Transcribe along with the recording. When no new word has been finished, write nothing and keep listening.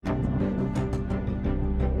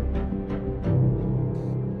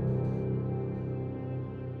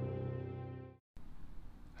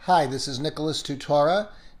Hi, this is Nicholas Tutora,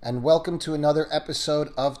 and welcome to another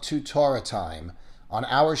episode of Tutora Time. On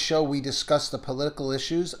our show, we discuss the political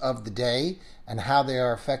issues of the day and how they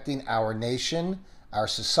are affecting our nation, our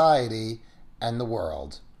society, and the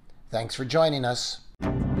world. Thanks for joining us.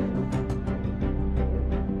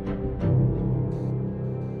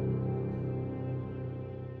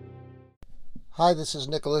 Hi, this is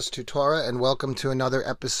Nicholas Tutora, and welcome to another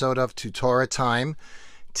episode of Tutora Time.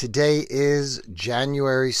 Today is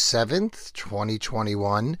January 7th,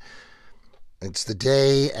 2021. It's the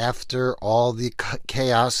day after all the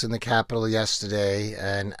chaos in the Capitol yesterday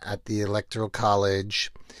and at the Electoral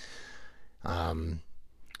College.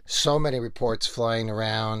 So many reports flying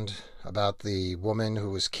around about the woman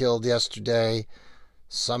who was killed yesterday.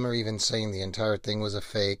 Some are even saying the entire thing was a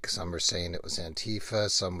fake. Some are saying it was Antifa.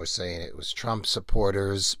 Some were saying it was Trump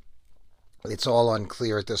supporters. It's all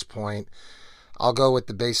unclear at this point. I'll go with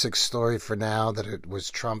the basic story for now, that it was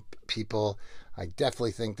Trump people. I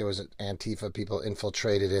definitely think there was Antifa people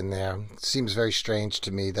infiltrated in there. It seems very strange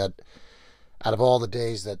to me that out of all the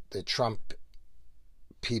days that the Trump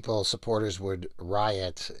people, supporters, would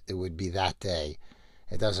riot, it would be that day.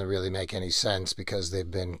 It doesn't really make any sense because they've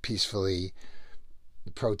been peacefully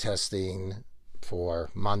protesting for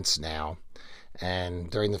months now. And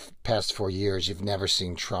during the past 4 years, you've never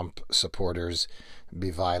seen Trump supporters be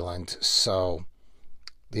violent. So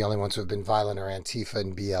the only ones who have been violent are Antifa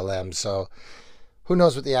and BLM. So who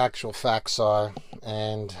knows what the actual facts are.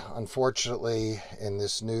 And unfortunately, in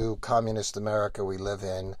this new communist America we live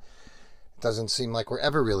in, it doesn't seem like we're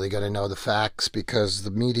ever really going to know the facts because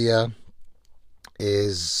the media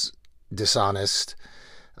is dishonest.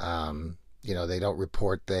 They don't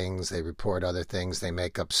report things. They report other things. They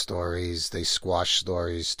make up stories. They squash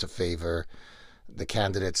stories to favor the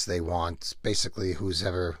candidates they want, basically who's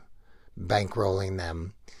ever bankrolling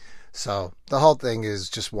them. So the whole thing is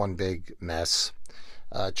just one big mess.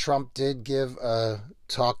 Trump did give a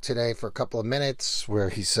talk today for a couple of minutes where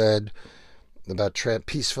he said about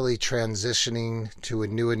peacefully transitioning to a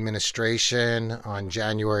new administration on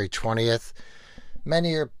January 20th.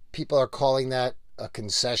 Many people are calling that a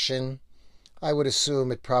concession. I would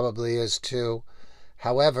assume it probably is too.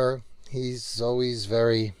 However, he's always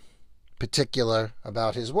very particular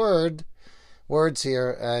about his words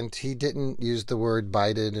here, and he didn't use the word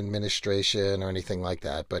Biden administration or anything like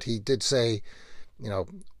that, but he did say,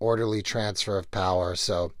 orderly transfer of power.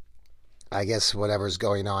 So I guess whatever's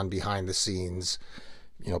going on behind the scenes,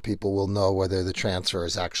 people will know whether the transfer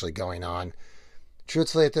is actually going on.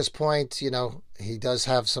 Truthfully, at this point, he does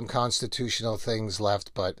have some constitutional things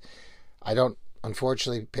left, but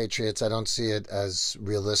unfortunately, Patriots, I don't see it as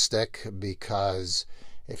realistic, because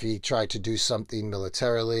if he tried to do something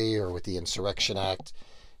militarily or with the Insurrection Act,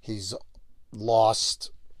 he's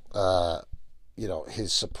lost,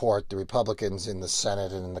 his support. The Republicans in the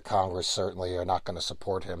Senate and in the Congress certainly are not going to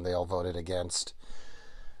support him. They all voted against,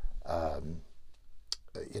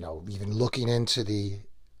 even looking into the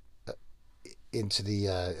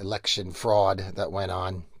election fraud that went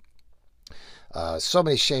on. So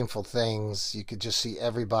many shameful things. You could just see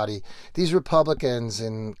everybody. These Republicans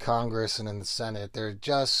in Congress and in the Senate, they're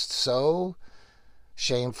just so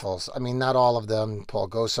shameful. I mean, not all of them. Paul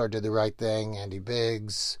Gosar did the right thing. Andy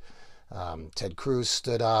Biggs, Ted Cruz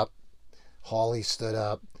stood up. Hawley stood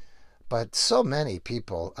up. But so many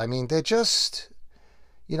people. I mean, they're just,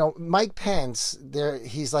 Mike Pence,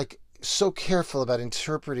 he's like so careful about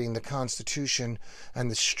interpreting the Constitution and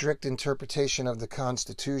the strict interpretation of the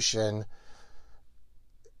Constitution.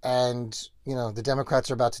 And, the Democrats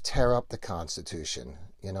are about to tear up the Constitution.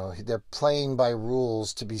 They're playing by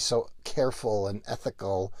rules to be so careful and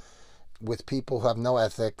ethical with people who have no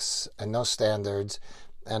ethics and no standards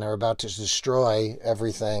and are about to destroy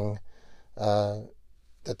everything that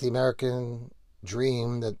the American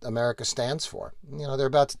dream, that America stands for. They're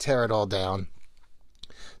about to tear it all down.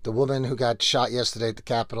 The woman who got shot yesterday at the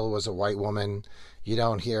Capitol was a white woman. You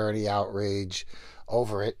don't hear any outrage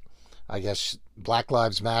over it. I guess Black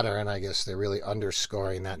Lives Matter, and I guess they're really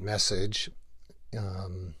underscoring that message.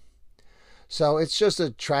 So it's just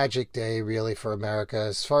a tragic day, really, for America.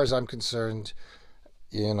 As far as I'm concerned,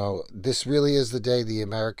 this really is the day the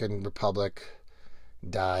American Republic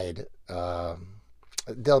died.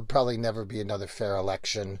 There'll probably never be another fair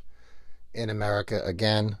election in America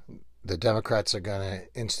again. The Democrats are going to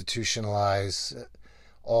institutionalize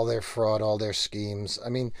all their fraud, all their schemes. I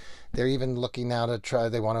mean, they're even looking now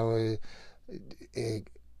they want to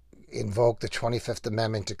invoke the 25th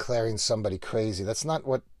Amendment, declaring somebody crazy. That's not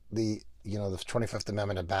what the 25th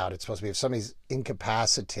Amendment about. It's supposed to be if somebody's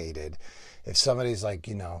incapacitated, if somebody's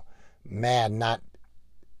mad, not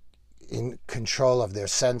in control of their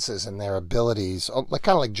senses and their abilities, kind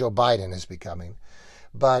of like Joe Biden is becoming.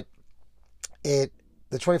 But the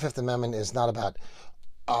 25th Amendment is not about,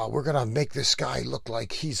 we're going to make this guy look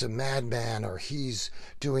like he's a madman or he's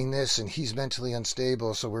doing this and he's mentally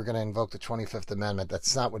unstable, so we're going to invoke the 25th Amendment.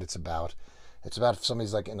 That's not what it's about. It's about if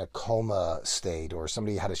somebody's like in a coma state or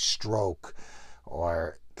somebody had a stroke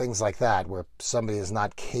or things like that, where somebody is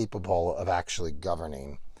not capable of actually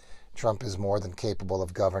governing. Trump is more than capable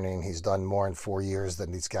of governing. He's done more in 4 years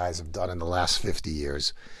than these guys have done in the last 50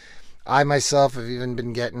 years. I myself have even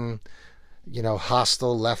been getting,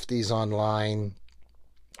 hostile lefties online,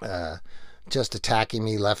 just attacking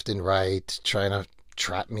me left and right, trying to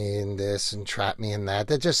trap me in this and trap me in that.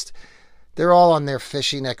 They're all on their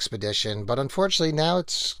fishing expedition. But unfortunately now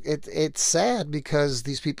it's sad because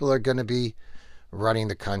these people are going to be running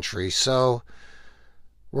the country. So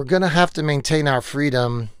we're going to have to maintain our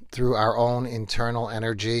freedom through our own internal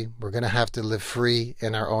energy. We're going to have to live free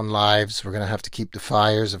in our own lives. We're going to have to keep the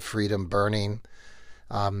fires of freedom burning.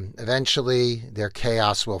 Eventually, their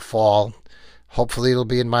chaos will fall. Hopefully, it'll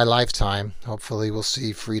be in my lifetime. Hopefully, we'll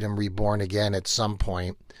see freedom reborn again at some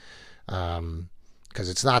point. Because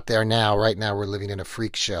it's not there now. Right now, we're living in a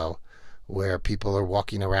freak show where people are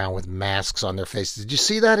walking around with masks on their faces. Did you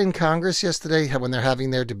see that in Congress yesterday when they're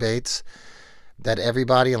having their debates? That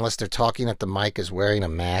everybody, unless they're talking at the mic, is wearing a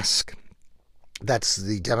mask. That's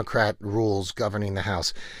the Democrat rules governing the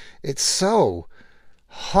House. It's so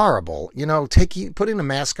horrible. Putting a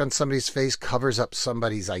mask on somebody's face covers up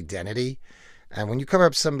somebody's identity. And when you cover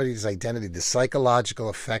up somebody's identity, the psychological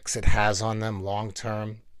effects it has on them long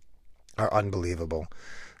term are unbelievable.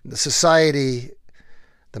 The society,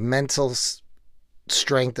 the mental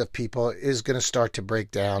strength of people is going to start to break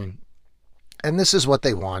down. And this is what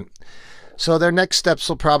they want. So their next steps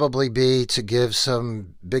will probably be to give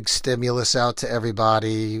some big stimulus out to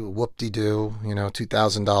everybody. Whoop-de-doo,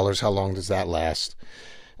 $2,000. How long does that last?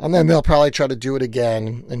 And then they'll probably try to do it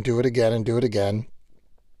again and do it again and do it again.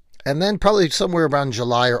 And then probably somewhere around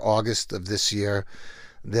July or August of this year,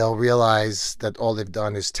 they'll realize that all they've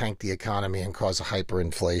done is tank the economy and cause a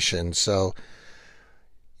hyperinflation. So,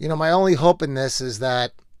 my only hope in this is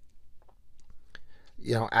that,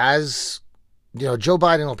 Joe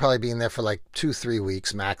Biden will probably be in there for like 2-3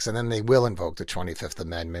 weeks max, and then they will invoke the 25th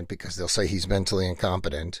Amendment because they'll say he's mentally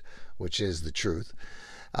incompetent, which is the truth.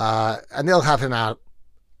 And they'll have him out,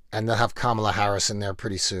 and they'll have Kamala Harris in there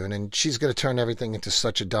pretty soon, and she's going to turn everything into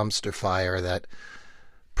such a dumpster fire that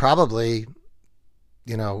probably,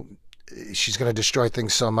 she's going to destroy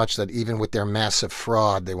things so much that even with their massive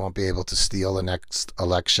fraud, they won't be able to steal the next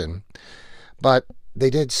election. But they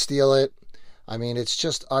did steal it. I mean, it's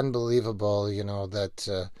just unbelievable,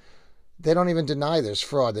 that they don't even deny there's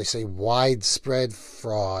fraud. They say widespread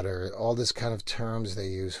fraud or all this kind of terms they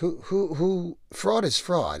use. Who fraud is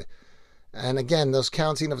fraud. And again, those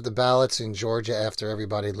counting of the ballots in Georgia after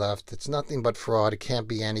everybody left, it's nothing but fraud. It can't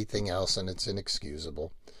be anything else, and it's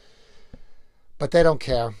inexcusable. But they don't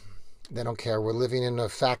care. They don't care. We're living in a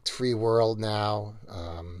fact-free world now.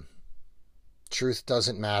 Truth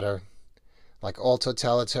doesn't matter. Like all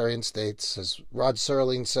totalitarian states, as Rod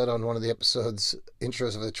Serling said on one of the episodes,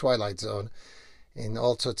 intros of The Twilight Zone, in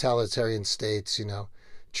all totalitarian states,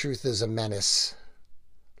 truth is a menace.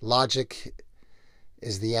 Logic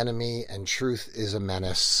is the enemy and truth is a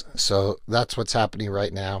menace. So that's what's happening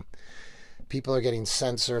right now. People are getting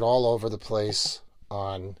censored all over the place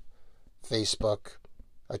on Facebook.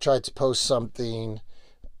 I tried to post something.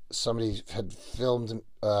 Somebody had filmed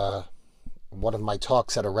one of my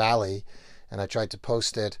talks at a rally, and I tried to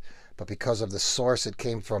post it, but because of the source it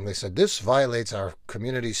came from, they said, this violates our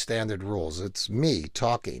community standard rules. It's me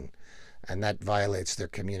talking, and that violates their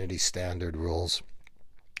community standard rules.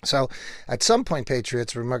 So at some point,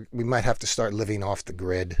 Patriots, we might have to start living off the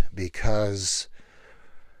grid because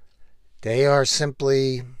they are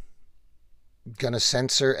simply going to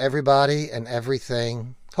censor everybody and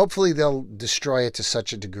everything. Hopefully they'll destroy it to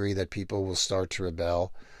such a degree that people will start to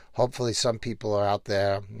rebel. Hopefully some people are out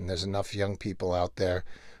there, and there's enough young people out there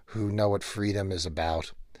who know what freedom is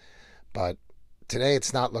about. But today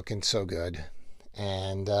it's not looking so good.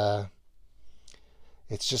 And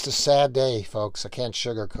it's just a sad day, folks. I can't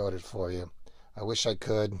sugarcoat it for you. I wish I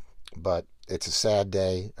could, but it's a sad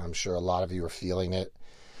day. I'm sure a lot of you are feeling it.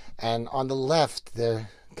 And on the left, they're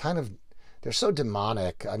so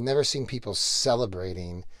demonic. I've never seen people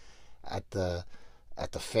celebrating at the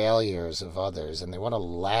failures of others, and they want to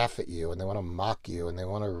laugh at you, and they want to mock you, and they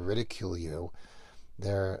want to ridicule you.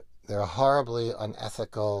 They're a horribly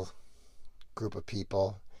unethical group of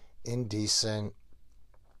people, indecent,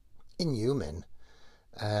 inhuman,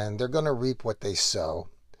 and they're going to reap what they sow.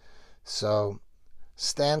 So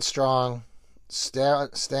stand strong,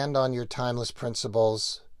 stand on your timeless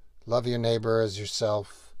principles, love your neighbor as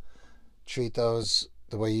yourself, treat those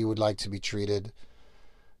the way you would like to be treated.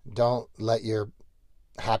 Don't let your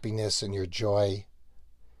happiness and your joy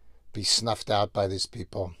be snuffed out by these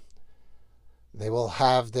people. They will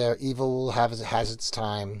have their evil has its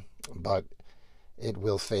time, but it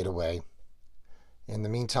will fade away. In the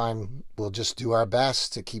meantime, we'll just do our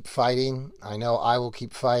best to keep fighting. I know I will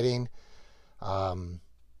keep fighting.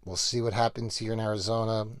 We'll see what happens here in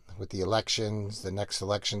Arizona with the elections, the next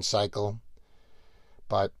election cycle.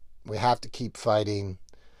 But we have to keep fighting.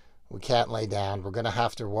 We can't lay down. We're going to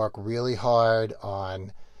have to work really hard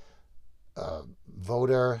on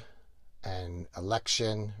voter and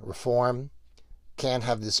election reform. Can't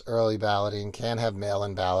have this early balloting. Can't have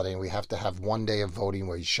mail-in balloting. We have to have one day of voting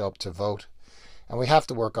where you show up to vote. And we have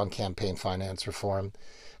to work on campaign finance reform.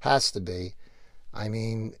 Has to be. I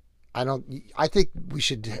mean, I think we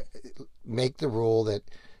should make the rule that,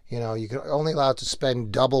 you're only allowed to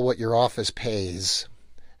spend double what your office pays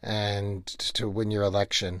and to win your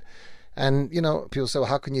election. And, people say, well,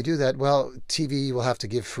 how can you do that? Well, TV will have to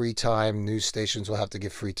give free time. News stations will have to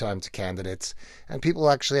give free time to candidates. And people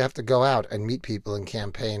actually have to go out and meet people and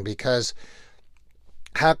campaign, because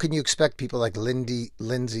how can you expect people like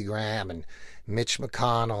Lindsey Graham and Mitch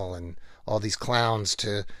McConnell and all these clowns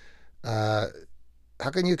to, how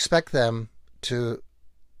can you expect them to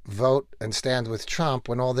vote and stand with Trump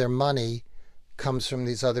when all their money comes from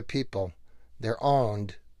these other people? They're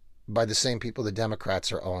owned by the same people the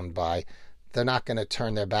Democrats are owned by. They're not going to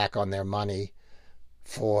turn their back on their money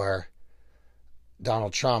for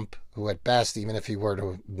Donald Trump, who at best, even if he were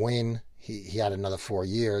to win, he had another 4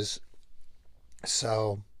 years.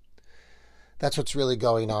 So that's what's really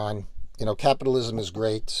going on. Capitalism is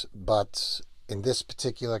great, but in this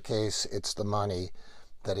particular case, it's the money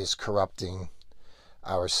that is corrupting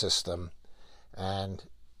our system. And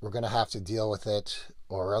we're going to have to deal with it,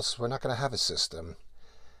 or else we're not going to have a system.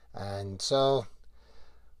 And so,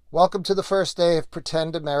 welcome to the first day of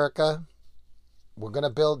Pretend America. We're going to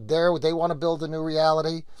build they want to build a new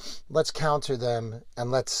reality. Let's counter them,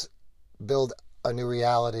 and let's build a new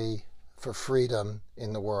reality for freedom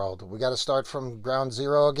in the world. We got to start from ground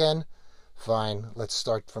zero again. Fine, let's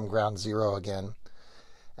start from ground zero again.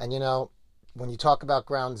 And when you talk about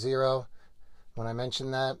ground zero, when I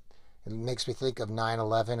mention that, it makes me think of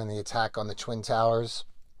 9/11 and the attack on the Twin Towers.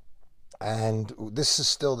 And this is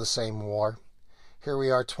still the same war. Here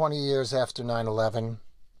we are 20 years after 9/11.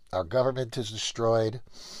 Our government is destroyed.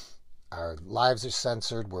 Our lives are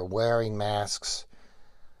censored. We're wearing masks.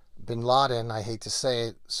 Bin Laden, I hate to say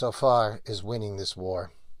it, so far is winning this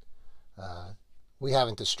war. We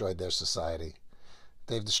haven't destroyed their society.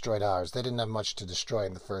 They've destroyed ours. They didn't have much to destroy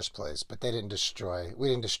in the first place, but we didn't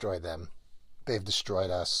destroy them. They've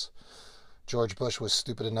destroyed us. George Bush was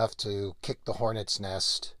stupid enough to kick the hornet's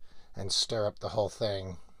nest and stir up the whole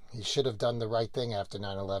thing. He should have done the right thing after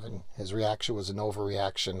 9/11. His reaction was an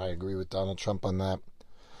overreaction. I agree with Donald Trump on that.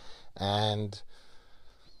 And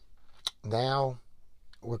now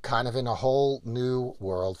we're kind of in a whole new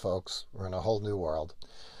world, folks. We're in a whole new world.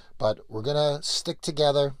 But we're going to stick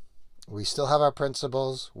together. We still have our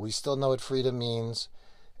principles. We still know what freedom means.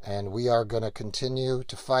 And we are going to continue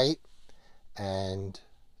to fight. And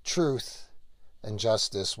truth and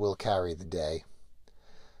justice will carry the day.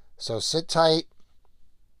 So sit tight.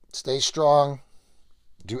 Stay strong.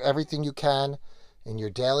 Do everything you can in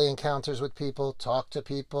your daily encounters with people. Talk to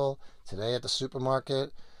people. Today at the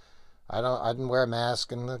supermarket, I didn't wear a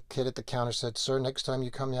mask, and the kid at the counter said, "Sir, next time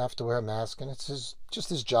you come, you have to wear a mask." And it's just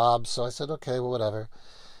his job. So I said, "Okay, well, whatever."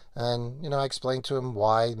 And, I explained to him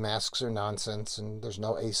why masks are nonsense and there's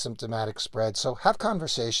no asymptomatic spread. So have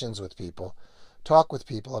conversations with people. Talk with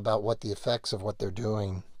people about what the effects of what they're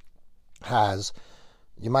doing has.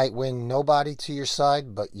 You might win nobody to your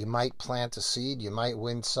side, but you might plant a seed. You might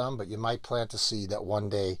win some, but you might plant a seed that one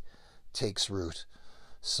day takes root.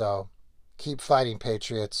 So keep fighting,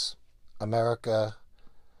 patriots. America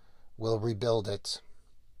will rebuild it,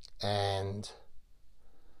 and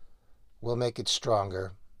we'll make it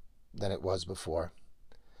stronger than it was before.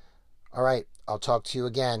 All right, I'll talk to you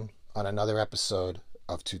again on another episode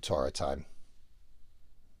of Tutora Time.